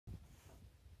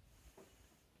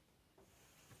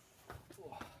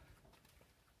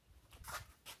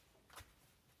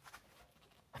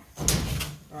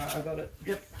I got it.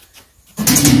 Yep.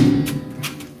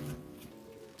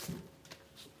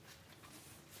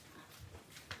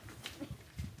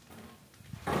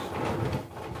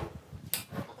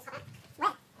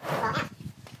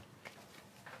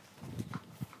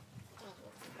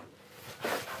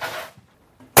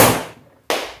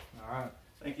 Alright,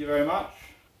 thank you very much.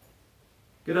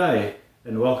 G'day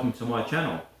and welcome to my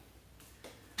channel.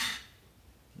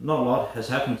 Not a lot has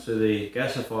happened to the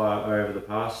gasifier over the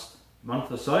past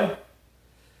month or so,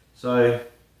 so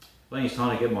I think it's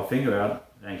time to get my finger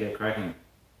out and get cracking.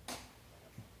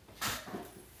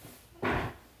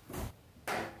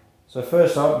 So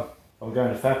first up, I'm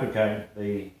going to fabricate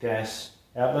the gas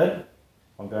outlet.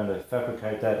 I'm going to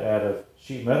fabricate that out of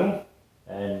sheet metal,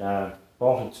 and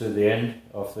bolted to the end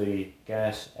of the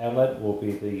gas outlet will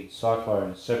be the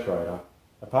cyclone separator.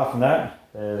 Apart from that,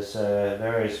 there's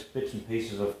various bits and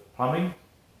pieces of plumbing,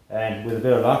 and with a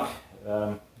bit of luck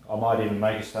I might even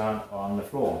make a start on the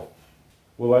floor.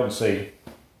 We'll wait and see.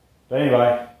 But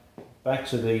anyway, back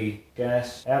to the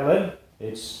gas outlet.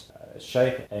 Its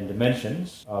shape and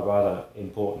dimensions are rather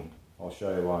important. I'll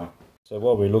show you why. So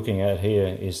what we're looking at here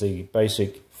is the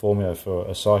basic formula for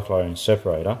a cyclone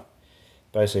separator.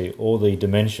 Basically all the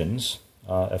dimensions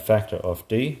are a factor of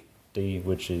D,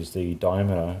 which is the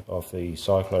diameter of the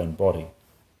cyclone body.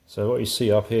 So what you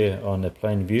see up here on the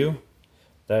plan view,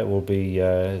 that will be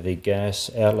the gas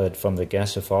outlet from the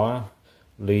gasifier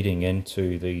leading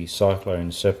into the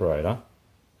cyclone separator.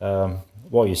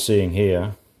 What you're seeing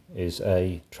here is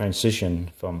a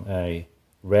transition from a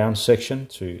round section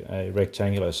to a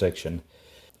rectangular section.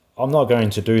 I'm not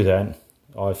going to do that.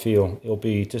 I feel it'll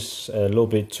be just a little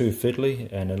bit too fiddly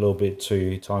and a little bit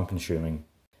too time consuming.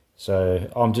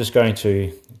 So I'm just going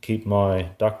to keep my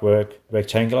ductwork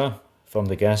rectangular from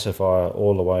the gasifier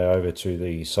all the way over to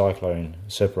the cyclone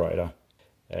separator.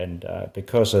 And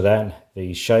because of that,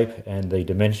 the shape and the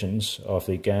dimensions of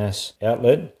the gas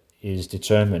outlet is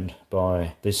determined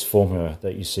by this formula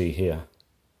that you see here.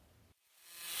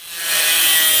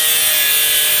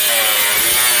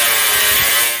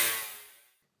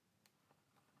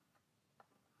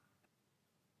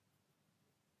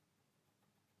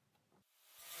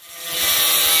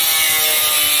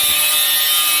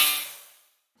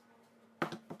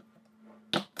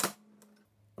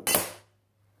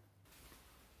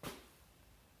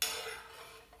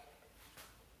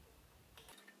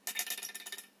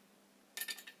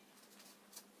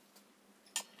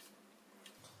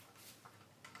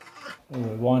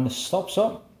 We'll wind the stops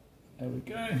up. There we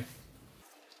go.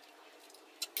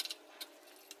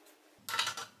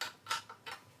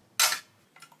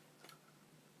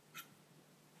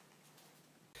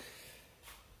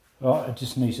 Right, it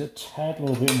just needs a tad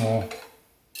little bit more.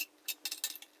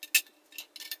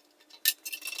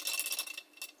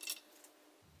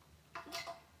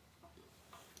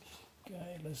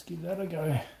 Okay, let's give that a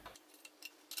go.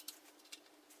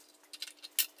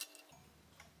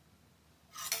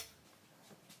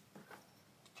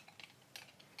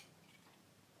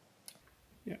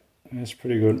 That's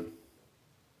pretty good.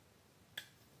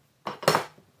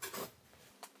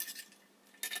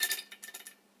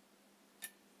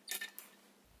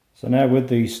 So now with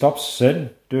the stops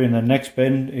set, doing the next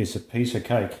bend is a piece of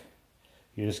cake.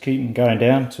 You just keep going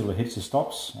down till it hits the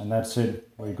stops, and that's it.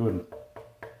 We're good.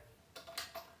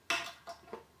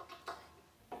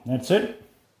 That's it.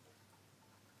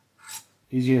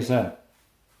 Easy as that.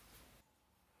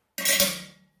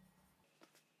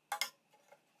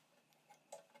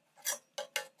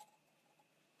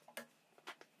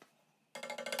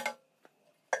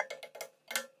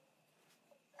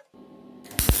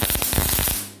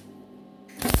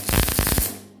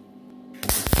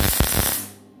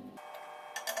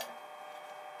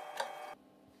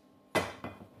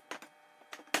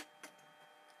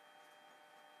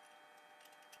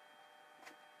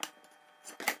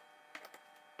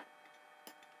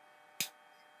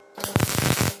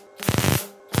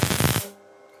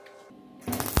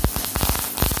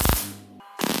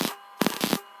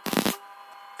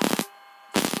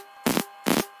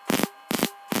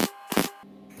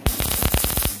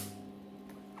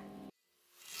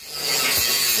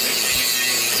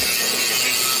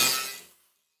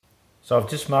 So I've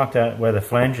just marked out where the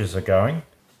flanges are going.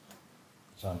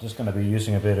 So I'm just going to be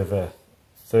using a bit of a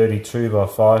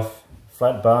 32x5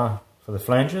 flat bar for the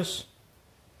flanges.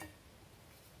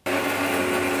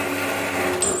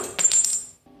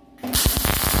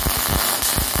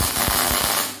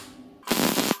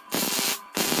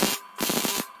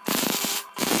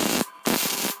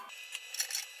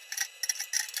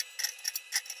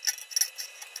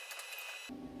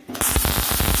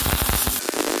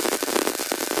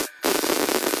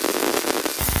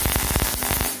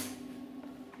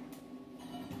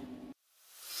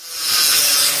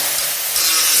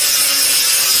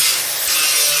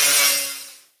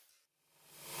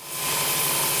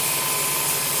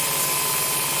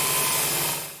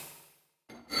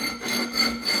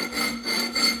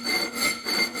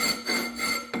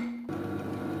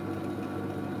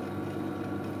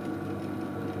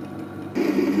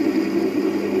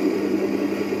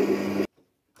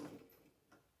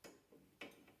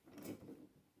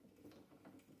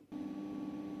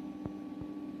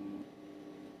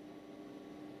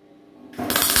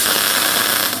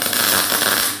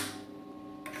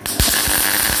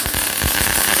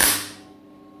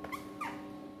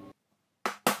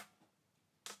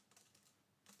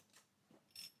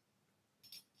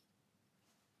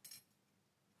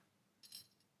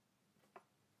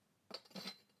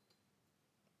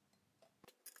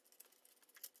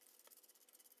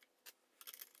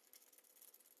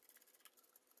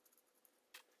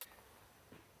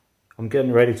 I'm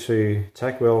getting ready to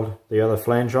tack weld the other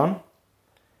flange on.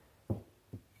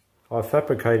 I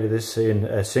fabricated this in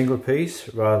a single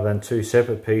piece rather than two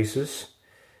separate pieces,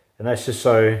 and that's just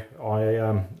so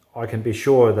I can be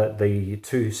sure that the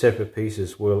two separate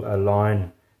pieces will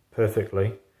align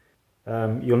perfectly.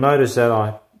 You'll notice that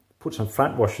I put some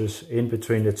front washers in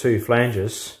between the two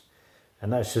flanges,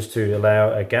 and that's just to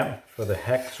allow a gap for the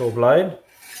hacksaw blade.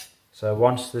 So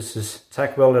once this is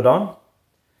tack welded on,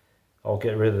 I'll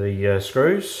get rid of the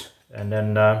screws, and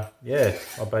then yeah,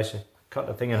 I'll basically cut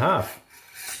the thing in half.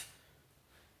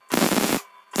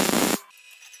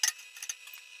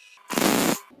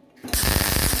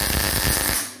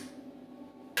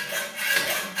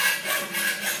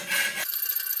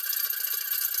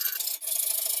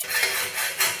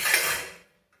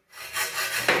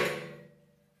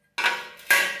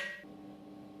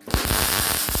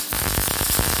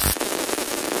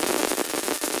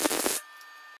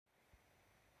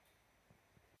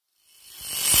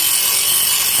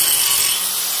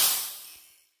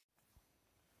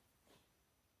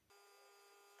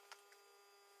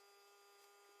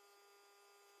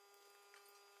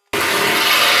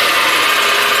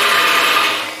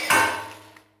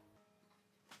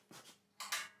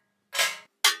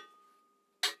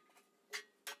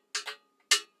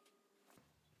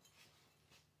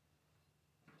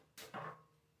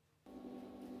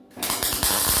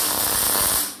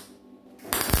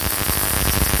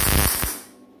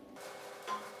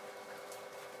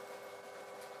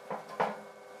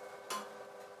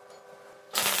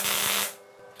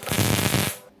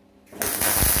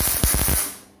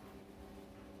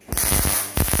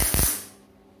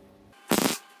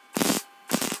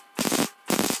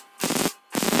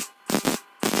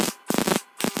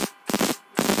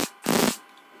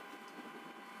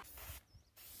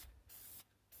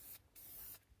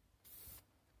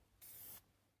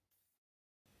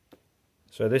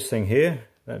 So this thing here,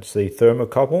 that's the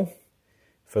thermocouple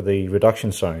for the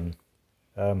reduction zone.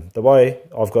 The way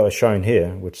I've got it shown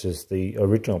here, which is the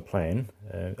original plan,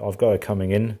 I've got it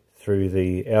coming in through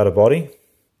the outer body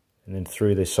and then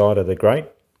through the side of the grate.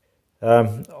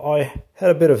 I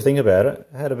had a bit of a think about it,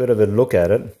 had a bit of a look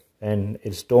at it, and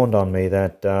it's dawned on me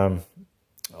that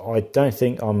I don't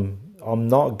think I'm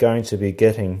not going to be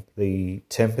getting the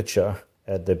temperature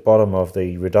at the bottom of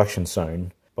the reduction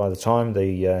zone. By the time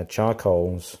the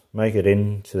charcoals make it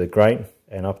into the grate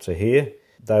and up to here,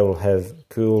 they will have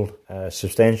cooled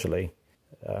substantially.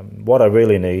 What I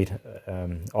really need,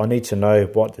 I need to know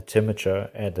what the temperature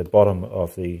at the bottom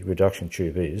of the reduction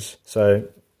tube is. So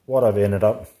what I've ended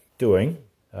up doing,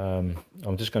 I'm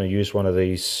just going to use one of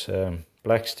these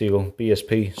black steel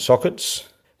BSP sockets.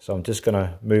 So I'm just going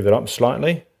to move it up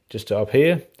slightly, just to up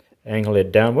here, angle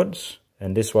it downwards,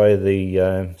 and this way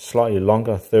the slightly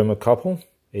longer thermocouple,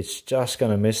 it's just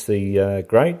going to miss the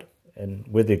grate, and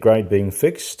with the grate being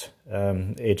fixed,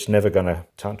 it's never going to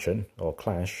touch it or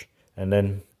clash. And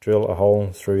then drill a hole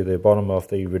through the bottom of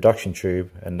the reduction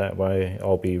tube, and that way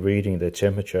I'll be reading the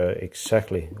temperature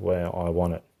exactly where I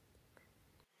want it.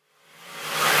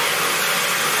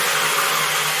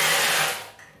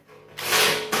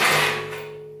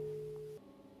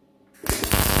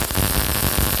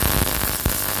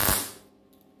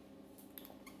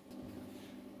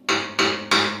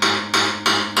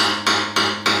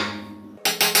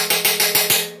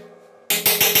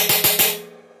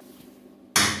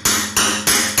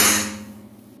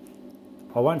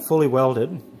 I won't fully weld it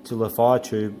till the fire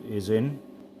tube is in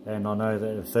and I know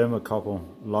that the thermocouple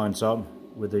lines up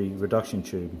with the reduction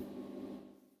tube.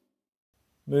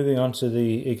 Moving on to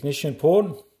the ignition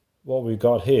port, what we've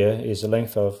got here is a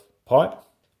length of pipe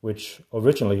which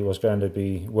originally was going to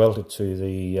be welded to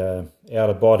the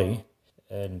outer body,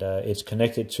 and it's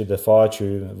connected to the fire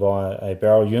tube via a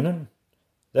barrel unit.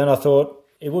 Then I thought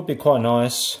it would be quite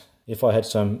nice if I had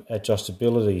some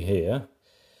adjustability here,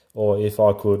 or if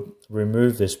I could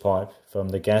remove this pipe from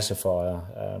the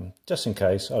gasifier, just in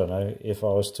case, I don't know, if I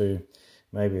was to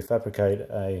maybe fabricate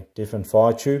a different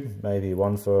fire tube, maybe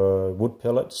one for wood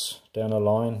pellets down the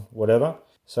line, whatever.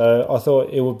 So I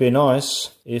thought it would be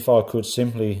nice if I could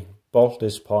simply bolt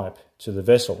this pipe to the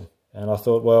vessel. And I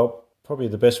thought, well, probably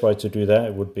the best way to do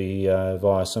that would be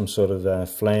via some sort of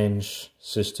flange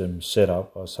system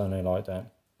setup or something like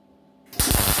that.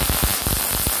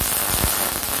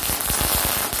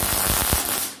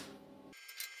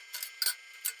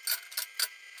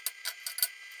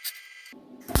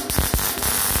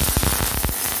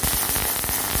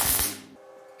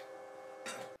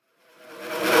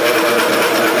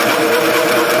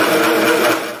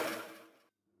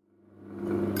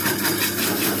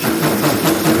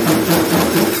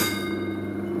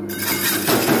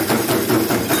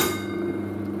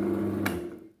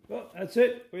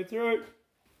 we're through.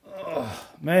 Oh,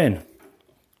 man,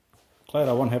 glad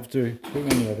I won't have to do too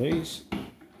many of these.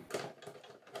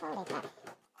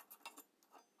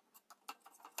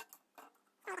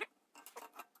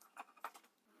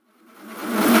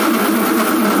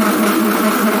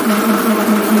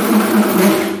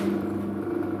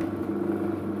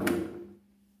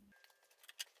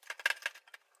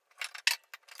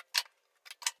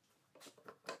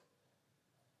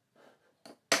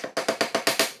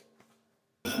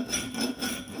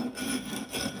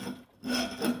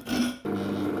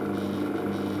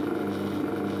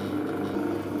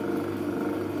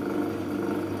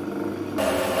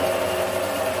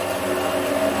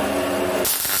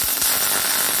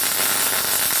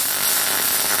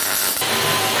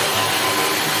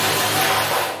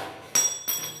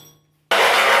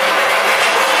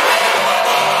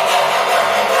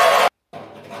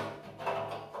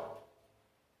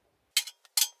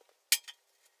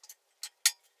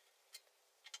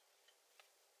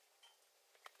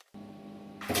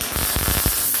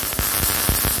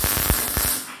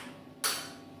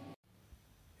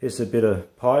 Here's a bit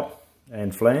of pipe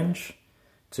and flange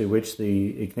to which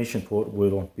the ignition port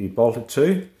will be bolted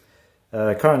to.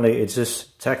 Currently it's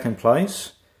just tacked in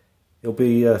place. It'll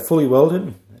be fully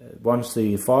welded once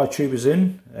the fire tube is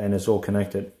in and it's all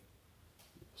connected.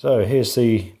 So here's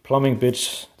the plumbing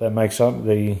bits that makes up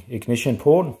the ignition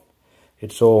port.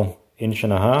 It's all 1.5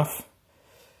 inches.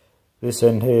 This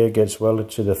end here gets welded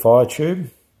to the fire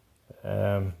tube.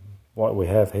 What we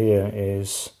have here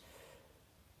is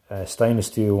a stainless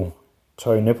steel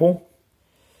toe nipple,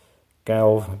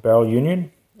 galv barrel union,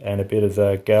 and a bit of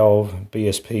a galv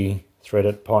BSP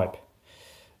threaded pipe.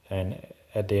 And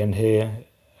at the end here,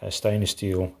 a stainless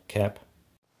steel cap.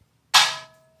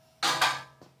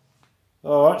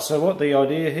 Alright, so what the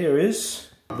idea here is,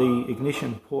 the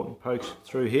ignition port pokes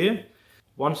through here.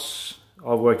 Once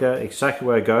I've worked out exactly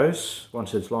where it goes,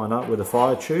 once it's lined up with the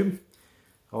fire tube,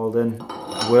 I'll then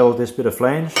weld this bit of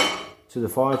flange to the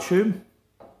fire tube,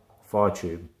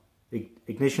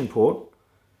 ignition port,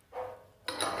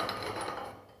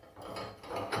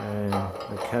 and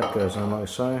the cap goes on like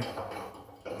so.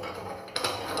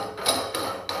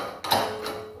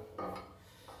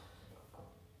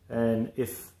 And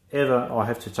if ever I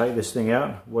have to take this thing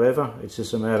out, whatever, it's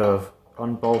just a matter of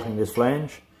unbolting this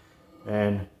flange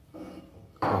and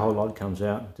the whole lot comes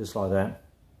out just like that.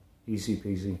 Easy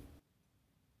peasy.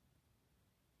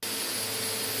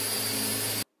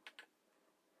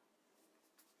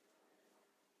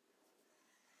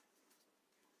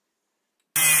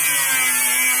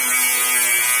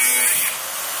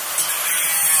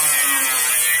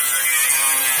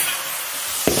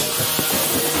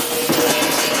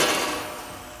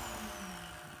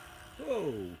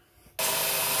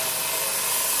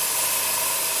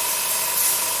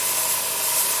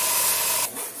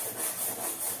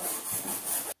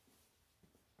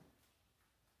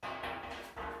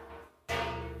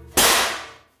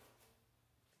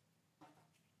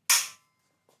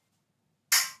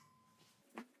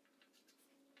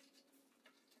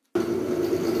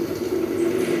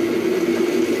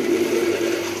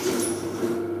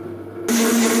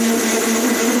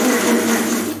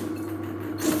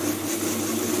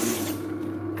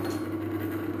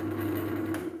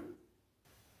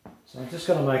 So I'm just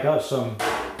going to make up some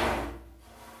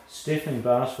stiffening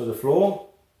bars for the floor,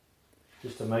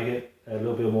 just to make it a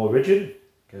little bit more rigid,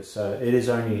 because it is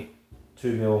only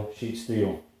 2mm sheet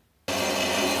steel.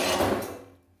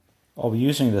 I'll be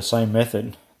using the same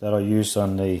method that I used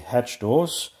on the hatch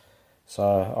doors,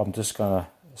 so I'm just going to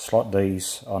slot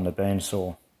these on the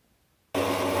bandsaw.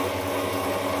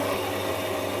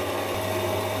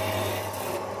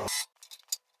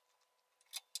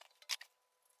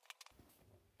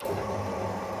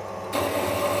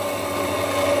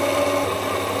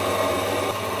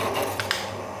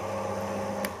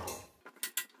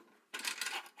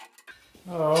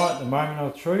 Alright, the moment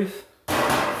of truth.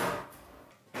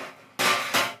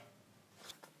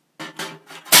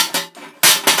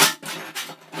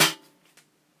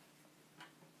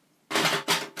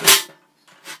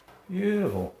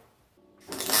 Beautiful.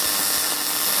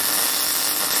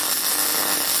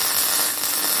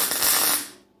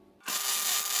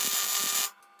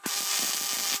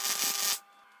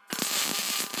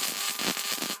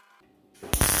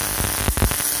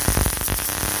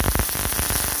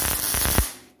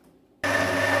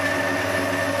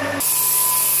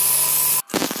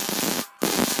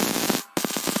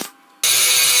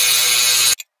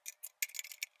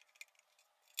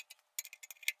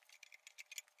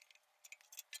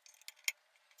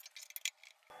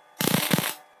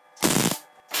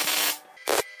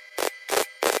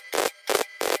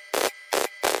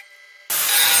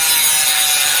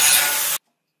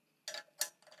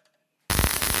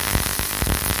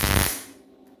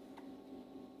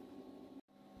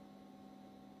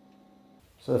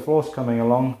 So the floor's coming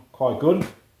along quite good.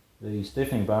 The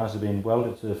stiffening bars have been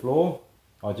welded to the floor.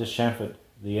 I just chamfered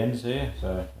the ends here,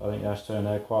 so I think that's turned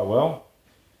out quite well.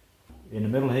 In the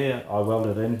middle here, I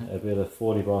welded in a bit of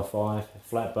 40x5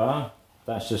 flat bar.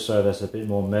 That's just so there's a bit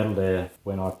more metal there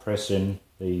when I press in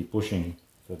the bushing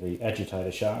for the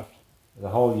agitator shaft. The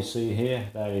hole you see here,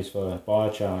 that is for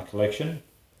biochar collection.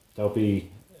 There'll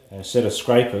be a set of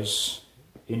scrapers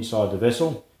inside the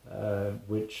vessel,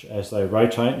 which as they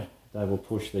rotate, they will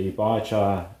push the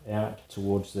biochar out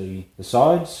towards the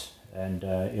sides, and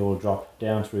it will drop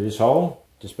down through this hole.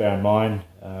 Just bear in mind,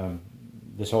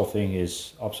 this whole thing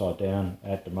is upside down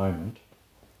at the moment.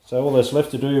 So all that's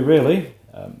left to do really,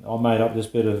 I made up this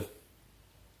bit of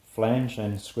flange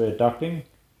and square ducting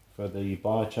for the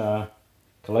biochar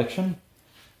collection.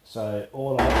 So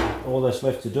all that's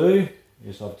left to do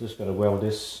is I've just got to weld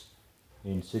this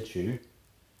in situ.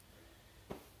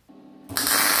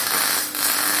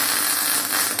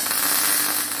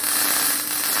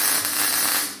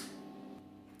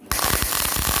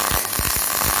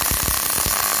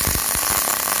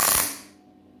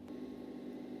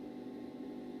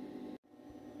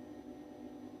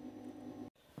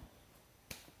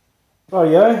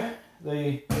 Rightio,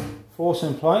 the floor's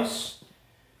in place.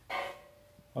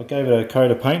 I gave it a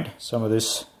coat of paint, some of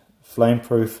this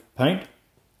flame-proof paint.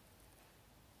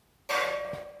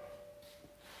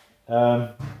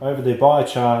 Over the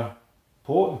biochar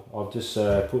port, I've just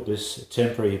put this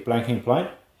temporary blanking plate.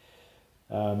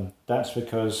 That's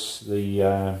because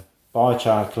the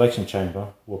biochar collection chamber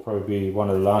will probably be one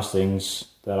of the last things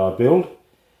that I build,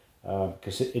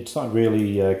 because it's not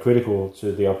really critical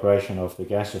to the operation of the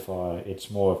gasifier. It's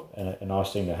more a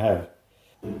nice thing to have.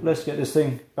 Let's get this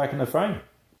thing back in the frame.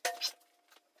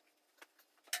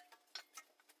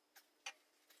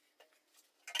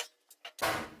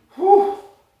 Whew.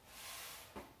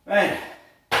 Man,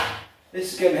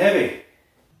 this is getting heavy.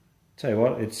 Tell you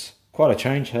what, it's quite a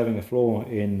change having a floor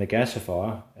in the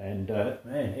gasifier, and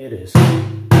man, it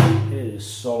is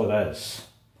solid as.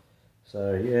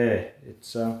 So yeah,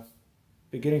 it's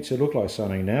beginning to look like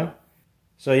something now.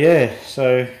 So yeah,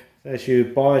 so there's your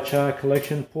biochar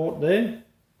collection port there.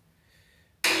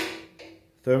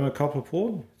 Thermocouple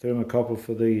port, thermocouple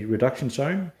for the reduction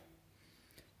zone.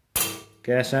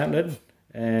 Gas outlet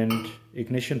and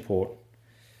ignition port.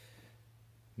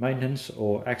 Maintenance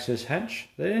or access hatch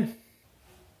there.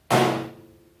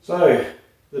 So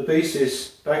the beast is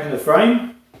back in the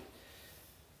frame.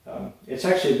 It's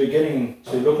actually beginning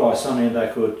to look like something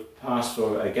that could pass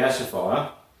for a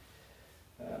gasifier,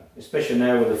 especially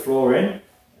now with the floor in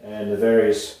and the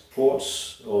various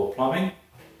ports or plumbing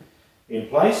in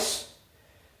place.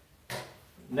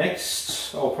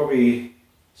 Next, I'll probably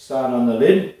start on the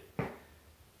lid,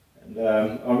 and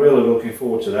I'm really looking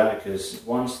forward to that, because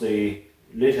once the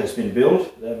lid has been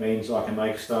built, that means I can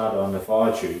make a start on the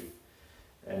fire tube,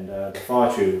 and the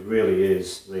fire tube really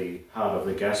is the heart of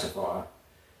the gasifier.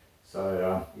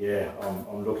 So yeah,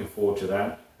 I'm looking forward to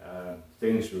that.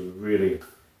 Things will really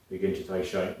begin to take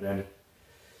shape then.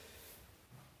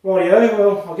 Rightio,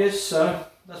 well I guess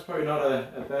that's probably not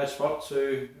a bad spot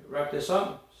to wrap this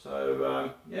up.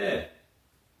 So yeah,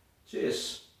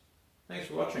 cheers. Thanks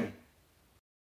for watching.